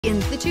In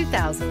the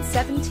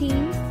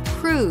 2017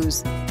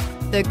 Cruze.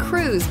 The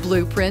Cruze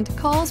blueprint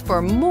calls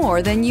for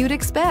more than you'd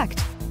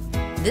expect.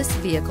 This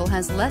vehicle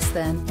has less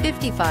than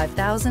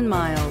 55,000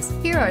 miles.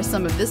 Here are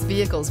some of this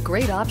vehicle's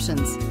great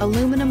options: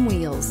 aluminum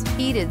wheels,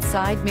 heated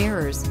side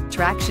mirrors,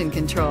 traction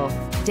control,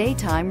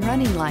 daytime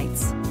running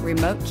lights,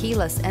 remote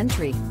keyless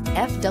entry,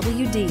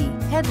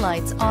 FWD,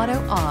 headlights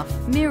auto off,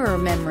 mirror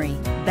memory,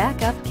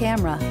 backup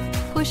camera,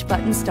 push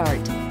button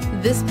start.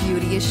 This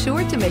beauty is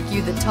sure to make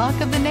you the talk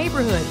of the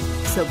neighborhood.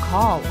 So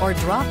call or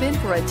drop in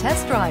for a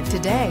test drive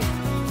today.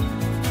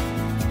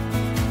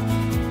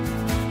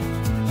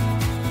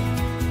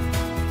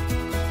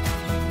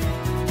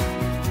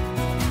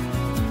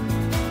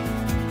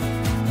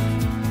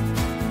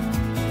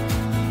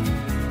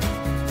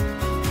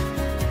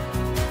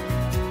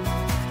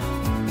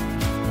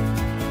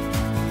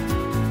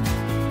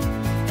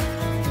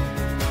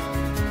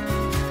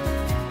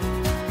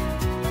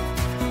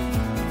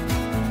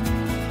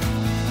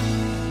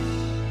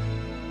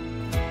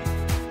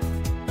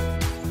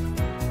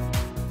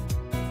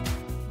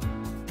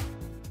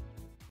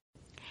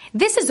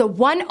 This is a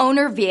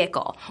one-owner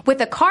vehicle with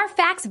a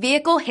CARFAX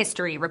Vehicle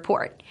History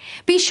Report.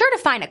 Be sure to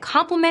find a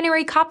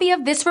complimentary copy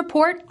of this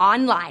report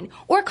online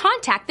or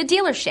contact the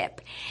dealership.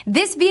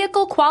 This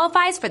vehicle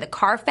qualifies for the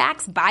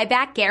CARFAX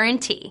Buyback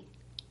Guarantee.